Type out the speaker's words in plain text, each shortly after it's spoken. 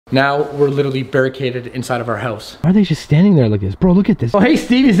Now we're literally barricaded inside of our house. Why are they just standing there like this? Bro, look at this. Oh, hey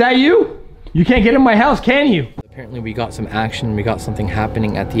Steve, is that you? You can't get in my house, can you? Apparently we got some action. We got something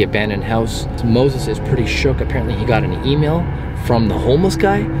happening at the abandoned house. So Moses is pretty shook. Apparently he got an email from the homeless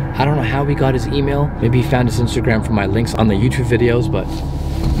guy. I don't know how he got his email. Maybe he found his Instagram from my links on the YouTube videos, but...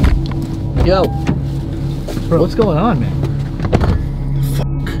 Yo. Bro, what's going on, man?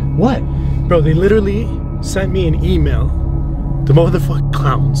 Fuck. What? Bro, they literally sent me an email. The motherfucking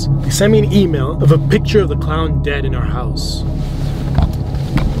clowns. They sent me an email of a picture of the clown dead in our house.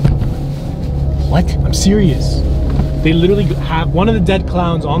 What? I'm serious. They literally have one of the dead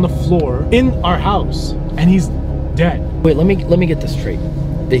clowns on the floor in our house, and he's dead. Wait, let me get this straight.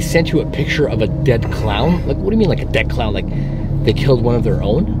 They sent you a picture of a dead clown? Like, what do you mean like a dead clown? Like, they killed one of their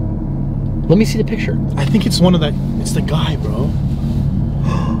own? Let me see the picture. I think it's one of that, it's the guy, bro.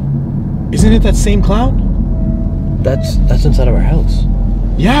 Isn't it that same clown? That's inside of our house.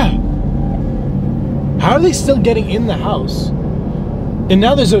 Yeah. How are they still getting in the house? And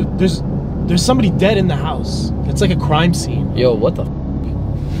now there's somebody dead in the house. It's like a crime scene. Yo, what the f?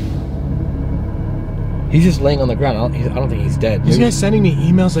 He's just laying on the ground. I don't think he's dead. These guys sending me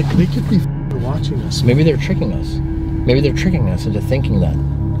emails like they could be watching us. Maybe they're tricking us. Maybe they're tricking us into thinking that.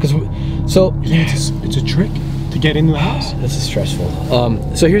 Because it's a trick to get into the house. This is stressful.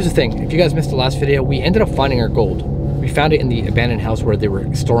 So here's the thing. If you guys missed the last video, we ended up finding our gold. We found it in the abandoned house where they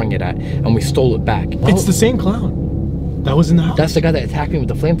were storing it at, and we stole it back. It's the same clown that was in the house. That's the guy that attacked me with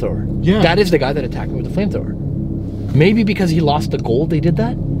the flamethrower. Yeah. That is the guy that attacked me with the flamethrower. Maybe because he lost the gold, they did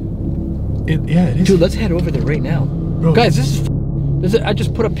that? Yeah, it is. Dude, let's head over there right now. Bro, guys, this is I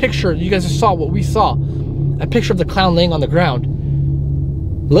just put a picture. You guys just saw what we saw. A picture of the clown laying on the ground.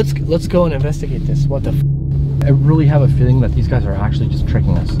 Let's go and investigate this. What the f? I really have a feeling that these guys are actually just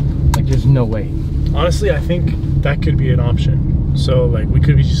tricking us. Like, there's no way. Honestly, I think that could be an option. So, like, we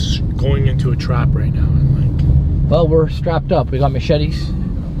could be just going into a trap right now and like... Well, we're strapped up. We got machetes.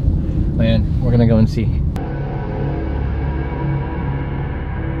 And we're gonna go and see.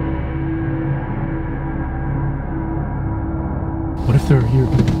 What if they're here?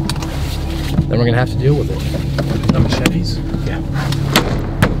 Then we're gonna have to deal with it. The machetes? Yeah.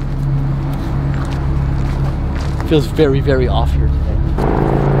 Feels very, very off here today.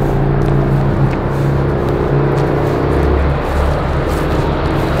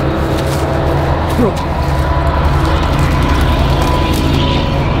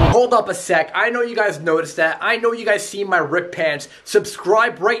 Hold up a sec. I know you guys noticed that. I know you guys see my ripped pants.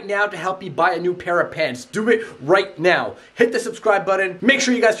 Subscribe right now to help me buy a new pair of pants. Do it right now. Hit the subscribe button. Make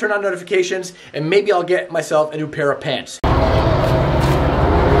sure you guys turn on notifications, and maybe I'll get myself a new pair of pants.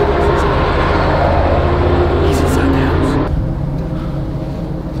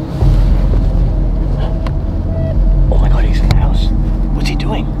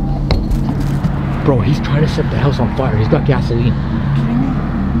 Bro, he's trying to set the house on fire. He's got gasoline. Are you kidding me?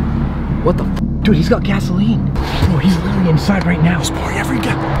 What the f? Dude, he's got gasoline. Bro, he's literally inside right now. He's pouring every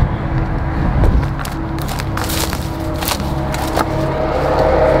gas.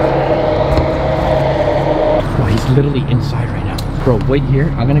 Bro, he's literally inside right now. Bro, wait here.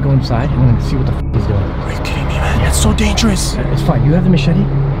 I'm gonna go inside and I'm gonna see what the f he's doing. Are you kidding me, man? That's so dangerous. It's fine. You have the machete.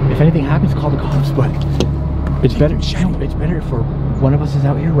 If anything happens, call the cops, but it's better. It's better if one of us is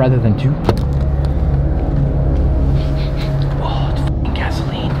out here rather than two. Oh, it's f***ing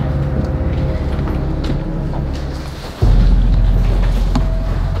gasoline.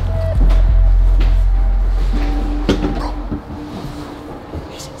 Bro,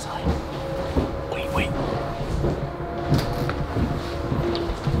 he's inside. Wait.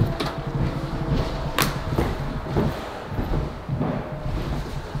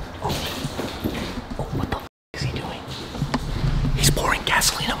 Oh, what the f is he doing? He's pouring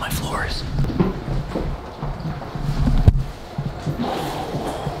gasoline on my floors.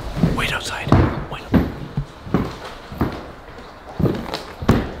 Wait outside. Wait.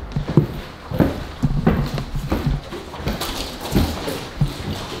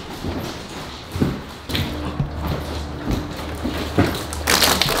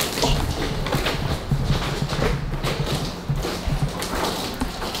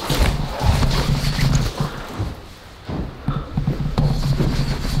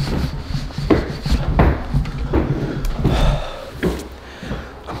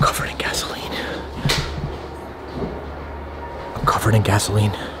 Covered in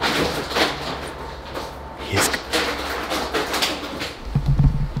gasoline.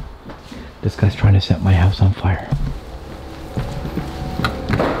 This guy's trying to set my house on fire.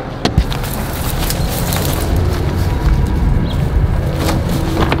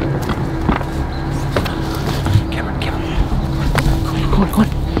 Cameron. Come on.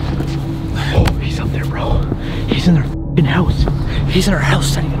 He's in our f***ing house. He's in our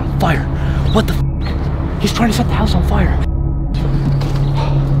house setting it on fire. What the f***? He's trying to set the house on fire.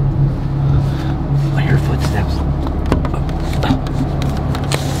 I hear footsteps.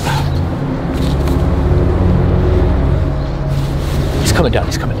 He's coming down,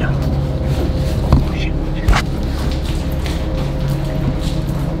 he's coming down. Oh shit.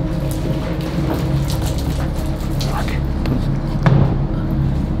 Fuck.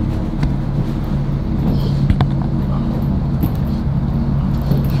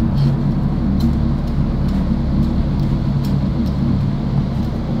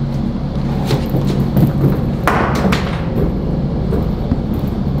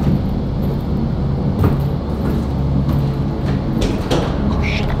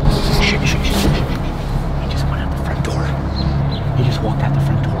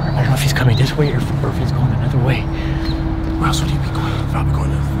 This way or if he's going another way. Where else would he be going? Probably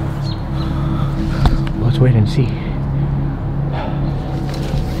going to. Let's wait and see.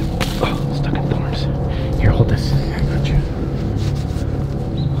 Oh, stuck in thorns. Here, hold this. I got you.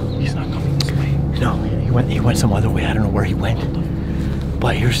 He's not coming this way. No, he went some other way. I don't know where he went.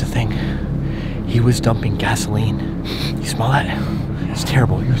 But here's the thing. He was dumping gasoline. You smell that? It's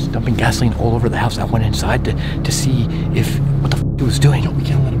terrible. He was dumping gasoline all over the house. I went inside to see if what the f he was doing. Yo, we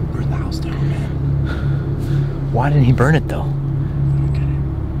can't let him burn the house down, man. Why didn't he burn it though?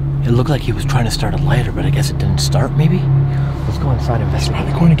 It looked like he was trying to start a lighter, but I guess it didn't start, maybe? Let's go inside and investigate.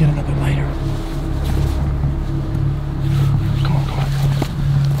 He's probably going to get another lighter. Come on, come on.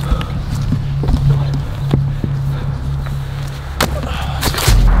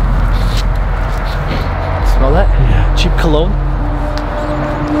 Smell that? Yeah. Cheap cologne?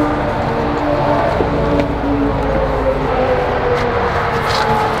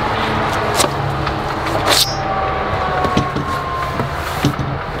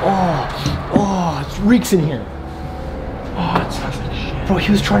 Reeks in here. Oh, it smells like shit. Bro,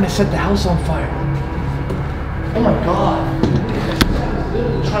 he was trying to set the house on fire. Oh my god. He was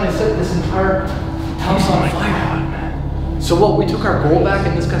literally trying to set this entire house on fire. God, man. So what, we took our gold back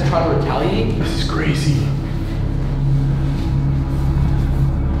and this guy's trying to retaliate? This is crazy.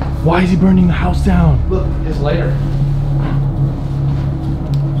 Why is he burning the house down? Look, his lighter.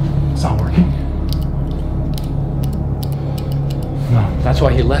 It's not working. No. That's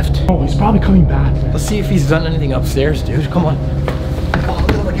why he left. Oh, he's probably coming back, man. Let's see if he's done anything upstairs, dude. Come on. Oh, look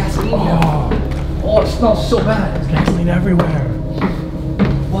at all the gasoline here. Oh, it smells so bad. There's gasoline everywhere.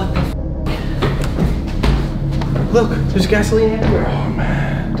 What the f? Look, there's gasoline everywhere. Oh,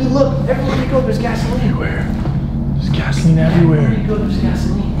 man. Dude, look, everywhere you go, there's gasoline. Everywhere. There's gasoline everywhere. Everywhere you go, there's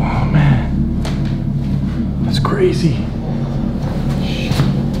gasoline. Oh, man. That's crazy.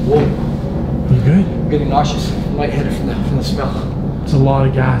 Whoa. You good? I'm getting nauseous. I might hit it from the smell. It's a lot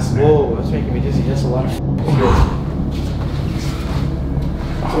of gas, man. Whoa, that's making me dizzy. That's a lot of fuel.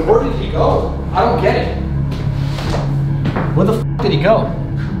 So where did he go? I don't get it. Where the f did he go?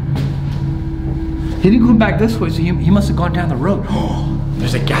 He didn't go back this way, so he must have gone down the road.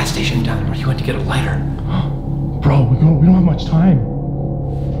 There's a gas station down there. He went to get a lighter. Bro, we don't have much time.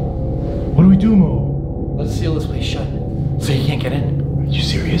 What do we do, Mo? Let's seal this place shut so he can't get in. Are you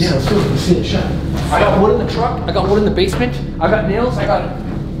serious? Yeah, let's seal it shut. I got wood in the truck. I got wood in the basement. I got nails. I got.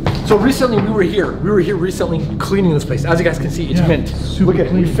 So recently we were here. We were here recently cleaning this place. As you guys can see, it's mint. Look at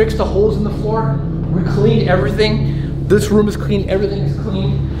it. We fixed the holes in the floor. We cleaned everything. This room is clean. Everything is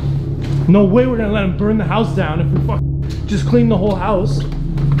clean. No way we're gonna let him burn the house down if we just clean the whole house.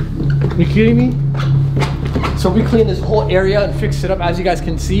 You kidding me? So we cleaned this whole area and fixed it up, as you guys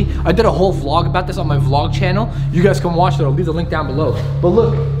can see. I did a whole vlog about this on my vlog channel. You guys can watch it. I'll leave the link down below. But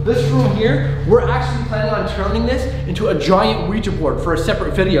look, this room here, we're actually planning on turning this into a giant Ouija board for a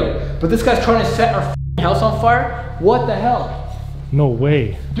separate video. But this guy's trying to set our house on fire. What the hell? No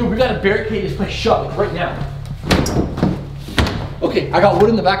way. Dude, we gotta barricade this place shut like right now. Okay, I got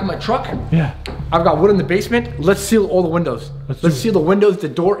wood in the back of my truck. Yeah. I've got wood in the basement. Let's seal all the windows. Let's seal the windows, the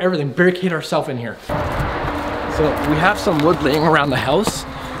door, everything. Barricade ourselves in here. So we have some wood laying around the house.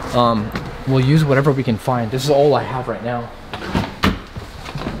 We'll use whatever we can find. This is all I have right now.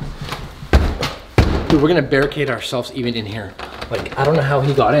 Dude, we're gonna barricade ourselves even in here. Like, I don't know how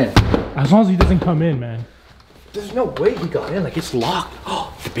he got in. As long as he doesn't come in, man. There's no way he got in. Like, it's locked.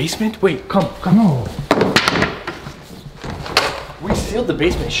 Oh, the basement? Wait, come. No. We sealed the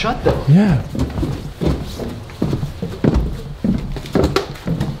basement shut though. Yeah.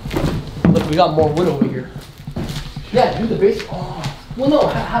 Look, we got more wood over here. Yeah, dude, the basement. Oh. Well,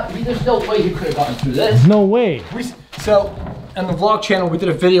 no, there's no way he could have gotten through this. No way. So, on the vlog channel, we did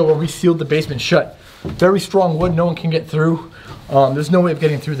a video where we sealed the basement shut. Very strong wood, no one can get through. There's no way of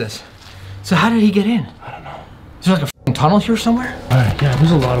getting through this. So how did he get in? I don't know. Is there like a f***ing tunnel here somewhere? Alright, yeah, there's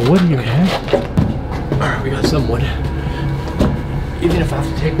a lot of wood here, man. Alright, we got some wood. Even if I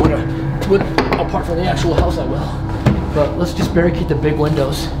have to take wood apart from the actual house, I will. But let's just barricade the big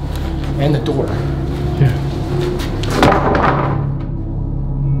windows and the door. Yeah.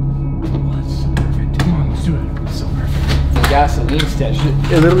 Oh, that's so perfect. Come on, let's do it. That's so perfect. The gasoline stench,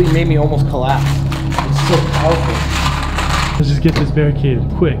 it literally made me almost collapse. It's so powerful. Let's just get this barricaded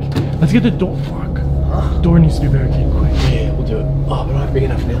quick. Let's get the door. Fuck. Huh? The door needs to be barricaded quick. Yeah, we'll do it. Oh, we don't have big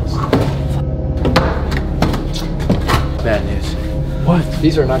enough nails. Bad news. What?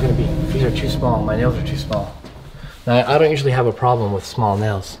 These are not going to be, these are too small. My nails are too small. Now, I don't usually have a problem with small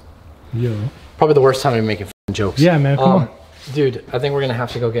nails. Yo. Probably the worst time to be making jokes. Yeah, man, come on. Dude, I think we're going to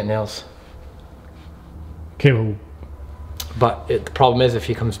have to go get nails. Okay, well. But the problem is, if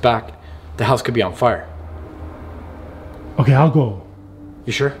he comes back, the house could be on fire. Okay, I'll go.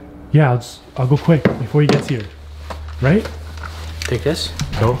 You sure? Yeah, I'll go quick before he gets here. Right? Take this.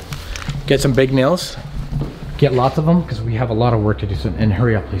 Go. Get some big nails. Get lots of them, because we have a lot of work to do. So, and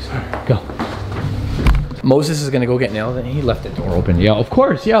hurry up, please. Go. Moses is gonna go get nails, and he left the door open. Yeah, of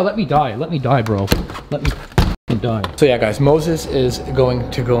course. Yeah, let me die. Let me die, bro. Let me die. So yeah, guys, Moses is going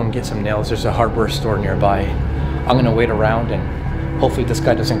to go and get some nails. There's a hardware store nearby. I'm gonna wait around, and hopefully this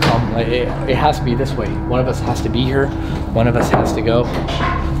guy doesn't come. Like, it has to be this way. One of us has to be here. One of us has to go.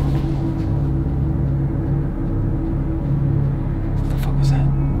 What the fuck was that?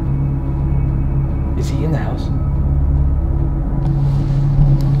 Is he in the house?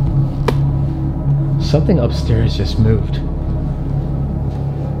 Something upstairs just moved.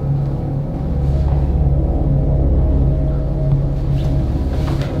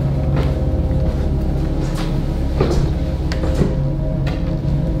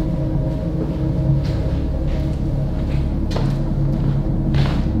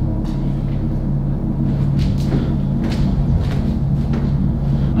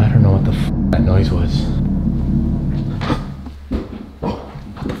 I don't know what the f that noise was.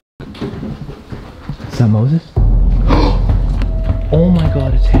 Is that Moses? Oh my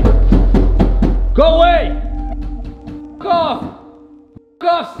god, it's him. Go away! Fuck off!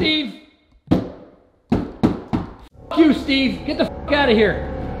 Fuck off, Steve! Fuck you, Steve! Get the fuck out of here!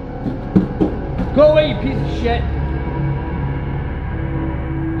 Go away, you piece of shit!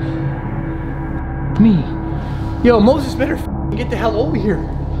 Me. Yo, Moses better get the hell over here.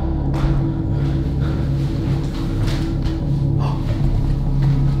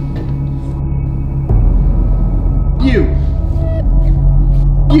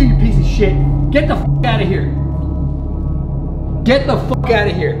 You piece of shit. Get the fuck out of here. Get the fuck out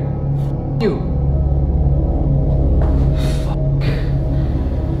of here. You.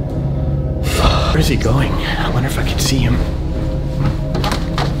 Fuck. Where's he going? I wonder if I can see him.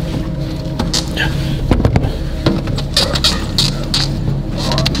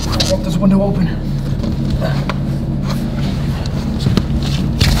 I want this window open.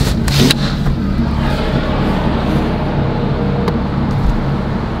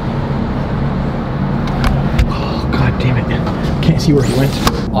 Can't see where he went.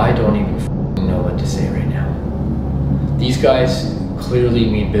 I don't even know what to say right now. These guys clearly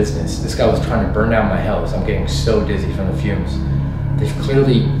mean business. This guy was trying to burn down my house. I'm getting so dizzy from the fumes. They've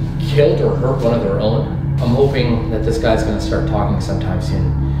clearly killed or hurt one of their own. I'm hoping that this guy's gonna start talking sometime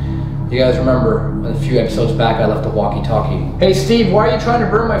soon. You guys remember a few episodes back I left a walkie-talkie. Hey Steve, why are you trying to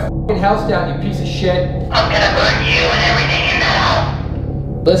burn my f***ing house down, you piece of shit? I'm gonna burn you and everything in the house.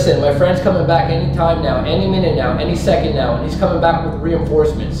 Listen, my friend's coming back any time now, any minute now, any second now, and he's coming back with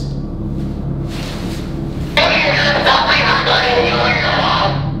reinforcements.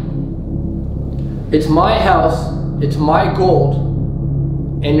 It's my house, it's my gold,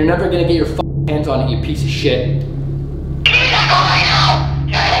 and you're never gonna get your f***ing hands on it, you piece of shit. Give me that gold right now.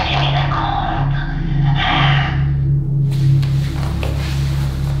 Try to give me that gold.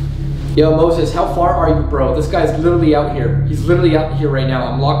 Yo, Moses, how far are you, bro? This guy's literally out here. He's literally out here right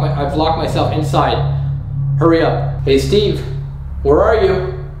now. I've locked myself inside. Hurry up. Hey, Steve, where are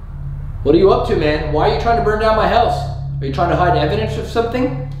you? What are you up to, man? Why are you trying to burn down my house? Are you trying to hide evidence of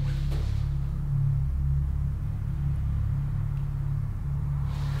something?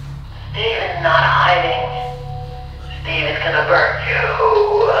 Steve is not hiding. Steve is gonna burn you.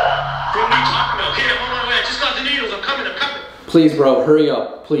 What are you talking about? Okay, I'm on my way. I just got the needles. I'm coming. Please, bro, hurry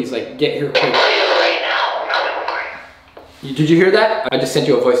up. Please, like, get here quick. Right now, I'm coming for you. Did you hear that? I just sent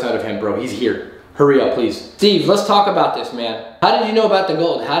you a voice out of him, bro. He's here. Hurry up, please. Steve, let's talk about this, man. How did you know about the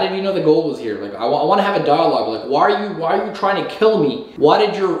gold? How did you know the gold was here? Like, I want to have a dialogue. Like, why are you trying to kill me? Why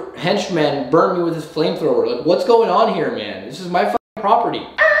did your henchman burn me with his flamethrower? Like, what's going on here, man? This is my fucking property.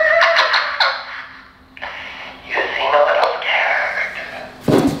 You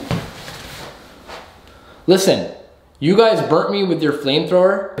Listen, you guys burnt me with your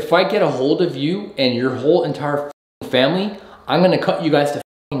flamethrower. If I get a hold of you and your whole entire family, I'm gonna cut you guys to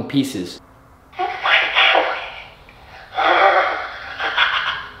pieces.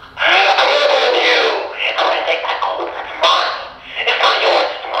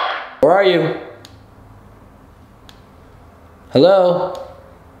 Where are you? Hello?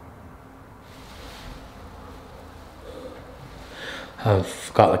 I've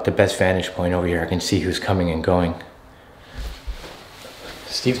got like the best vantage point over here. I can see who's coming and going.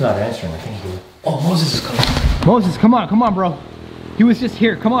 Steve's not answering. I think he... Oh, Moses is coming. Moses, come on, bro. He was just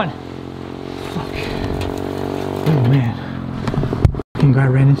here. Come on. Fuck. Oh man. Fucking guy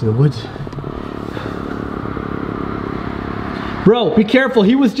ran into the woods. Bro, be careful.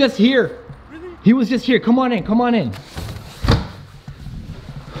 He was just here. Really? He was just here. Come on in. Come on in.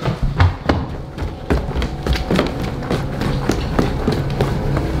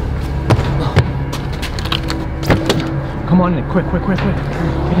 Come on in, quick. Get in.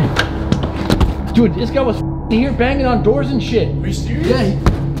 Dude, this guy was here banging on doors and shit. Are you serious? Yeah. You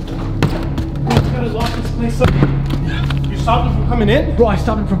gotta lock this place up. Yeah. You stopped him from coming in? Bro, I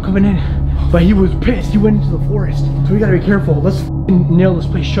stopped him from coming in. But he was pissed. He went into the forest. So we gotta be careful. Let's nail this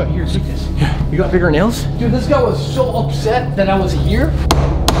place shut. Here, take this. Yeah. You got bigger nails? Dude, this guy was so upset that I was here.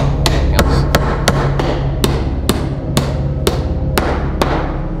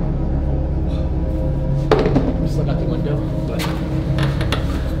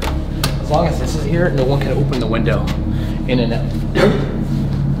 As long as this is here, no one can open the window in and out.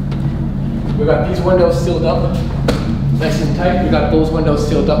 We got these windows sealed up nice and tight. We got those windows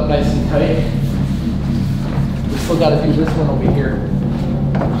sealed up nice and tight. We still got to do this one over here.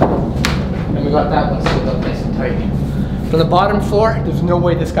 And we got that one sealed up nice and tight. From the bottom floor, there's no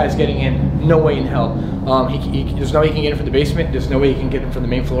way this guy's getting in. No way in hell. There's no way he can get in from the basement. There's no way he can get in from the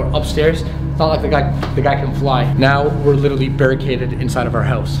main floor upstairs. It's not like the guy can fly. Now we're literally barricaded inside of our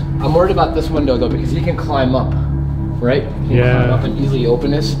house. I'm worried about this window though because he can climb up, right? He can climb up and easily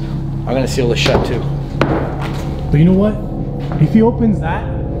open this. I'm gonna seal this shut too. But you know what? If he opens that,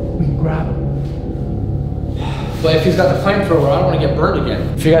 we can grab him. But if he's got the flamethrower, I don't want to get burned again.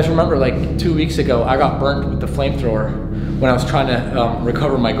 If you guys remember, like 2 weeks ago, I got burned with the flamethrower when I was trying to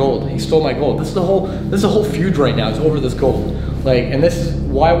recover my gold. He stole my gold. This is the whole feud right now. It's over this gold. Like, and this is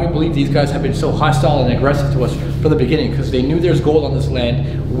why we believe these guys have been so hostile and aggressive to us from the beginning, because they knew there's gold on this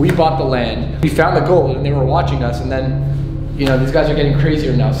land. We bought the land. We found the gold, and they were watching us. And then, you know, these guys are getting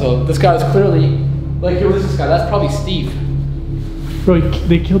crazier now. So this guy is clearly, like, who is this guy? That's probably Steve. Bro,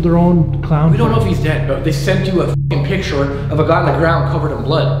 they killed their own clown. We don't know if he's dead, but they sent you a fucking picture of a guy on the ground covered in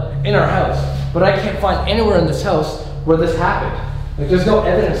blood in our house. But I can't find anywhere in this house where this happened. Like, there's no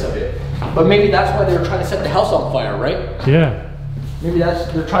evidence of it. But maybe that's why they were trying to set the house on fire, right? Yeah. Maybe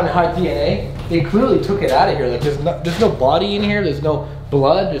they're trying to hide DNA. They clearly took it out of here. Like, there's no body in here. There's no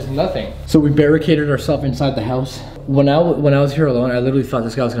blood. There's nothing. So we barricaded ourselves inside the house. When I was here alone, I literally thought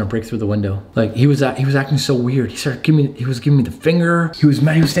this guy was gonna break through the window. Like, he was acting so weird. He was giving me the finger. He was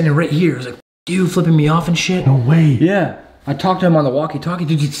mad. He was standing right here. He was like, you, flipping me off and shit. No way. Yeah. I talked to him on the walkie-talkie.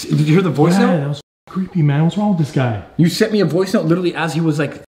 Did you hear the voice note? Yeah, that was creepy, man. What's wrong with this guy? You sent me a voice note literally as he was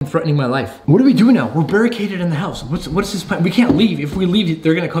like threatening my life. What do we do now? We're barricaded in the house. What's his plan? We can't leave. If we leave,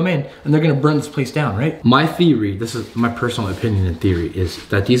 they're gonna come in and they're gonna burn this place down, right? My theory, this is my personal opinion and theory, is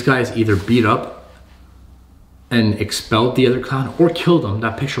that these guys either beat up and expelled the other clown or killed him.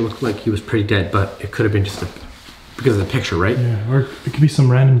 That picture looked like he was pretty dead, but it could have been just because of the picture, right? Yeah, or it could be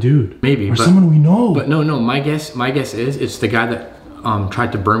some random dude. Maybe. Or someone we know. But no, my guess is it's the guy that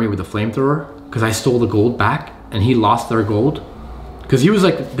tried to burn me with a flamethrower because I stole the gold back and he lost their gold. Because he was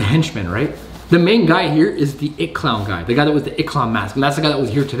like the henchman, right? The main guy here is the It Clown guy, the guy that was the It Clown mask, and that's the guy that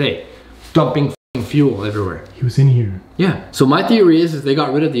was here today, dumping fuel everywhere. He was in here. Yeah. So my theory is they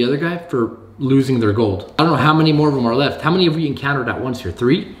got rid of the other guy for losing their gold. I don't know how many more of them are left. How many have we encountered at once here?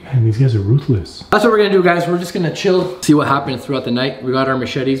 3? Man, these guys are ruthless. That's what we're gonna do, guys. We're just gonna chill, see what happens throughout the night. We got our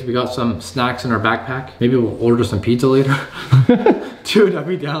machetes, we got some snacks in our backpack. Maybe we'll order some pizza later. Dude, I'll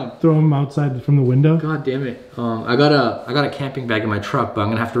be down. Throw them outside from the window. God damn it. I got a camping bag in my truck, but I'm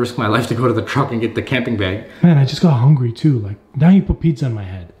gonna have to risk my life to go to the truck and get the camping bag. Man, I just got hungry too. Like, now you put pizza on my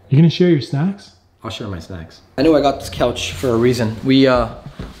head. You gonna share your snacks? I'll share my snacks. I knew I got this couch for a reason. We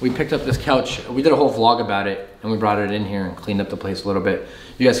picked up this couch. We did a whole vlog about it and we brought it in here and cleaned up the place a little bit.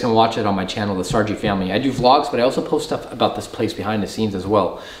 You guys can watch it on my channel, the Sargi family. I do vlogs, but I also post stuff about this place behind the scenes as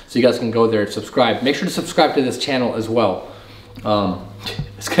well. So you guys can go there and subscribe. Make sure to subscribe to this channel as well.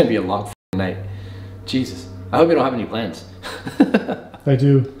 It's gonna be a long night. Jesus. I hope you don't have any plans. I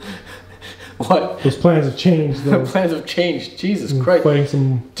do. What? What? Those plans have changed though. Plans have changed. Jesus Christ. Fighting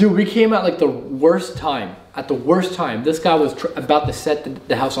some... Dude, we came at like the worst time. At the worst time. This guy was about to set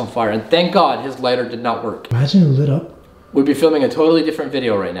the house on fire. And thank God his lighter did not work. Imagine it lit up. We'd be filming a totally different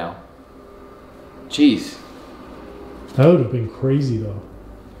video right now. Jeez. That would have been crazy though.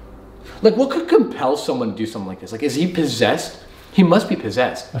 Like, what could compel someone to do something like this? Like, is he possessed? He must be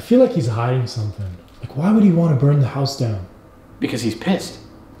possessed. I feel like he's hiding something. Like, why would he want to burn the house down? Because he's pissed.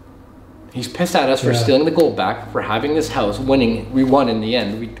 He's pissed at us for stealing the gold back, for having this house, winning. We won in the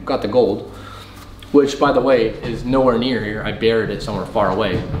end. We got the gold. Which, by the way, is nowhere near here. I buried it somewhere far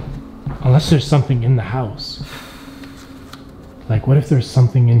away. Unless there's something in the house. Like, what if there's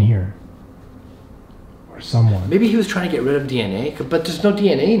something in here? Or someone. Maybe he was trying to get rid of DNA, but there's no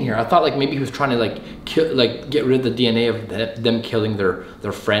DNA in here. I thought like maybe he was trying to like kill, like get rid of the DNA of them killing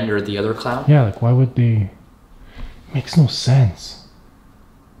their friend or the other clown. Yeah, like why would they? Makes no sense.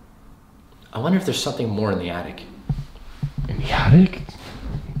 I wonder if there's something more in the attic. In the attic?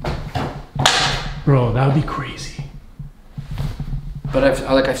 Bro, that would be crazy. But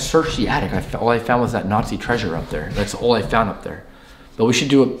I've searched the attic. All I found was that Nazi treasure up there. That's all I found up there. But we should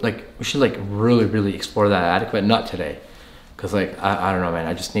do it like really explore that attic, but not today. Cause like I don't know, man.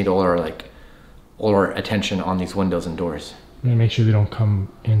 I just need all our attention on these windows and doors. We gotta make sure they don't come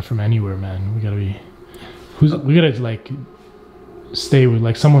in from anywhere, man. We gotta be. We gotta like stay with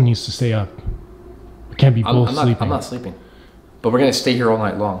like someone needs to stay up. We can't be both sleeping. I'm not sleeping. But we're gonna stay here all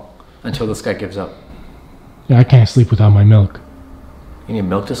night long until this guy gives up. Yeah, I can't sleep without my milk. You need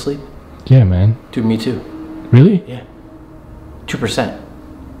milk to sleep? Yeah, man. Dude, me too. Really? Yeah. 2%.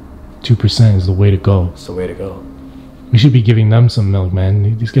 2% is the way to go. It's the way to go. We should be giving them some milk,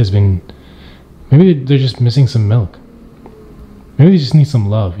 man. These guys been... Maybe they're just missing some milk. Maybe they just need some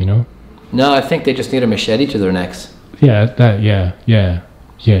love, you know? No, I think they just need a machete to their necks. Yeah, yeah.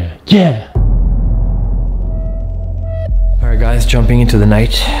 Alright guys, jumping into the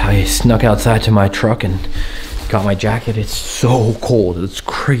night. I snuck outside to my truck and got my jacket. It's so cold. It's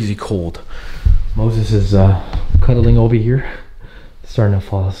crazy cold. Moses is cuddling over here. Starting to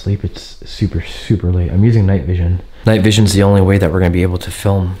fall asleep. It's super late. I'm using night vision. Night vision's the only way that we're gonna be able to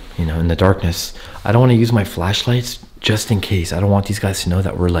film, you know, in the darkness. I don't want to use my flashlights just in case. I don't want these guys to know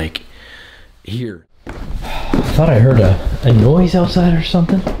that we're like here. I thought I heard a noise outside or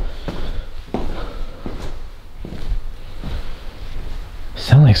something.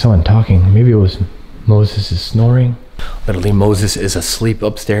 Sound like someone talking. Maybe it was Moses is snoring. Literally, Moses is asleep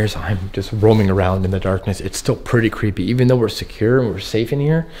upstairs. I'm just roaming around in the darkness. It's still pretty creepy. Even though we're secure and we're safe in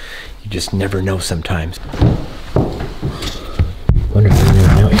here, you just never know sometimes. Wonder if there's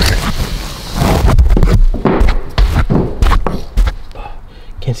anyone out here.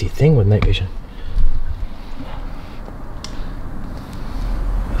 Can't see a thing with night vision.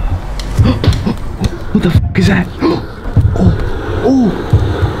 What the f is that?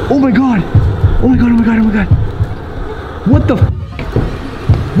 Oh my god! Oh my god, oh my god, oh my god! What the f?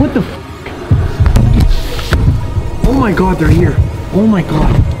 What the f? Oh my god, they're here. Oh my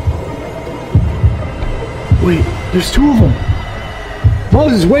god. Wait, there's two of them.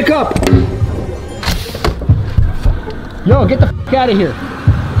 Moses, wake up! Yo, get the f out of here.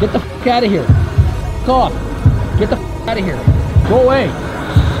 Get the f out of here. Go off. Get the f out of here. Go away.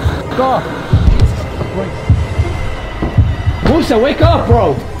 Go off. Musa, wake up,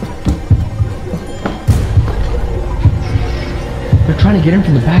 bro! They're trying to get in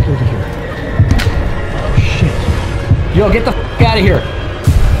from the back over here. Oh, shit. Yo, get the f out of here.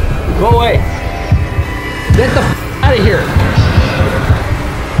 Go away. Get the f out of here.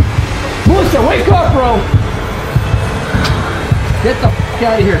 Musa, wake up, bro. Get the f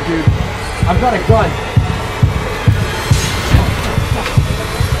out of here, dude. I've got a gun.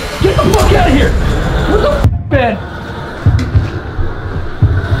 Get the fuck out of here. What the f, man?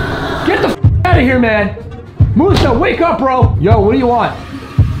 Get the f out of here, man. Musa, wake up, bro! Yo, what do you want?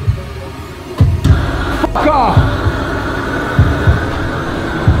 Fuck off!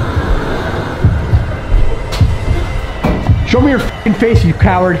 Show me your f***ing face, you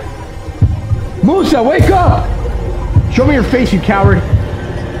coward! Musa, wake up! Show me your face, you coward!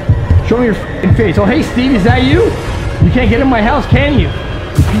 Show me your f***ing face. Oh, hey, Steve, is that you? You can't get in my house, can you?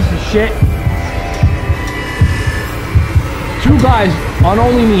 You piece of shit. Two guys on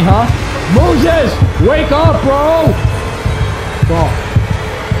only me, huh? Moses! Wake up, bro! Bro.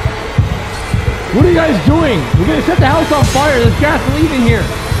 What are you guys doing? We're gonna set the house on fire. There's gasoline in here.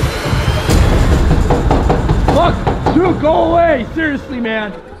 Fuck! Dude, go away! Seriously,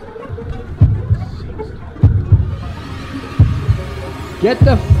 man. Get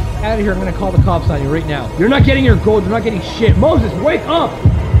the f out of here. I'm gonna call the cops on you right now. You're not getting your gold. You're not getting shit. Moses, wake up!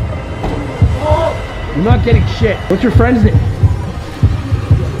 You're not getting shit. What's your friend's name?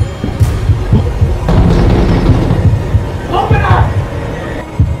 Open up!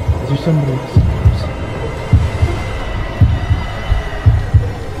 Is there somebody else?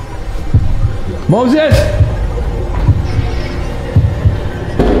 Moses!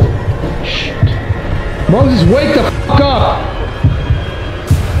 Shit. Moses, wake the fuck up!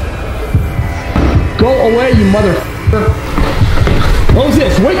 Go away, you motherfucker!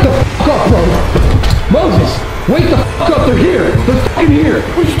 Moses, wake the fuck up, bro! Moses, wake the fuck up! They're here! They're fucking here!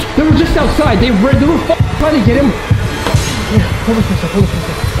 They were just outside. They were fucking trying to get him. Yeah, hold on for a sec. Hold on for a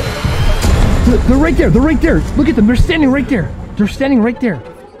sec. They're right there. They're right there. Look at them. They're standing right there. They're standing right there.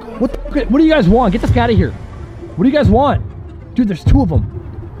 What do you guys want? Get the fuck out of here. What do you guys want? Dude, there's two of them.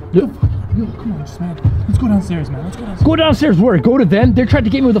 Yo, come on, man. Let's go downstairs, man. Let's go downstairs. Go downstairs where? Go to them? They tried to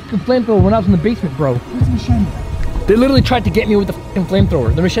get me with a flamethrower when I was in the basement, bro. Where's the machete? They literally tried to get me with the fucking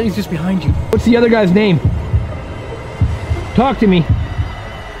flamethrower. The machete's just behind you. What's the other guy's name? Talk to me.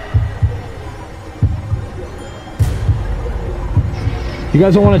 You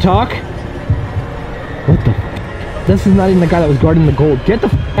guys don't want to talk? What the f? This is not even the guy that was guarding the gold. Get the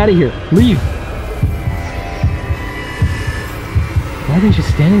f out of here. Leave. Why are they just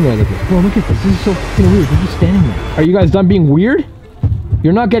standing there like this? Bro, look at this. This is so fucking weird. They're just standing there. Are you guys done being weird?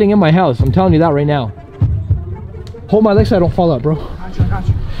 You're not getting in my house. I'm telling you that right now. Hold my legs so I don't fall out, bro. I got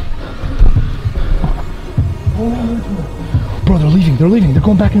you. Bro, they're leaving. They're leaving. They're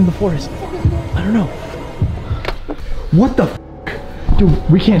going back into the forest. I don't know. What the f? Dude,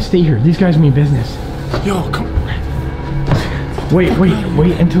 we can't stay here. These guys mean business. Yo, come on. Wait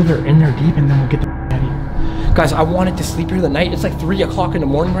until they're in there deep and then we'll get the f out of here. Guys, I wanted to sleep here the night. It's like 3 o'clock in the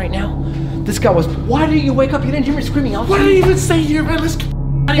morning right now. This guy was, why didn't you wake up? You didn't hear me screaming outside. Why did I even stay here, man? Let's get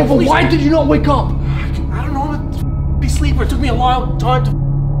out of here. But why did you not wake up? I don't know. I'm a sleeper. It took me a long time to.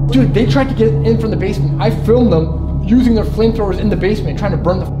 Dude, they tried to get in from the basement. I filmed them using their flamethrowers in the basement trying to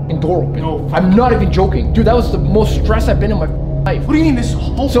burn the f***ing door open. No. I'm not even joking. Dude, that was the most stress I've been in my life. What do you mean this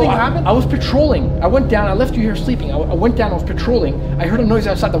whole thing happened? I was patrolling. I went down. I left you here sleeping. I went down. I was patrolling. I heard a noise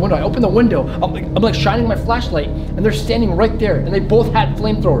outside the window. I opened the window. I'm like shining my flashlight, and they're standing right there. And they both had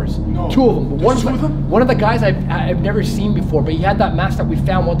flamethrowers. No. Two of them. There's two of them? One of the guys I've never seen before, but he had that mask that we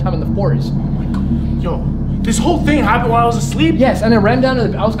found one time in the forest. Oh my god. Yo, this whole thing happened while I was asleep? Yes, and I ran down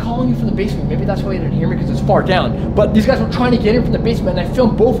to I was calling you from the basement. Maybe that's why you didn't hear me because it's far down. But these guys were trying to get in from the basement, and I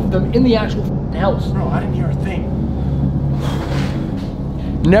filmed both of them in the actual house. Bro, I didn't hear a thing.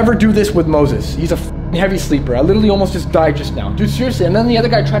 Never do this with Moses. He's a heavy sleeper. I literally almost just died just now. Dude, seriously. And then the other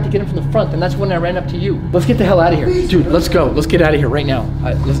guy tried to get him from the front, and that's when I ran up to you. Let's get the hell out of here. Dude, let's go. Let's get out of here right now.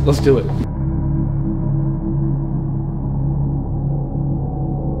 Let's do it.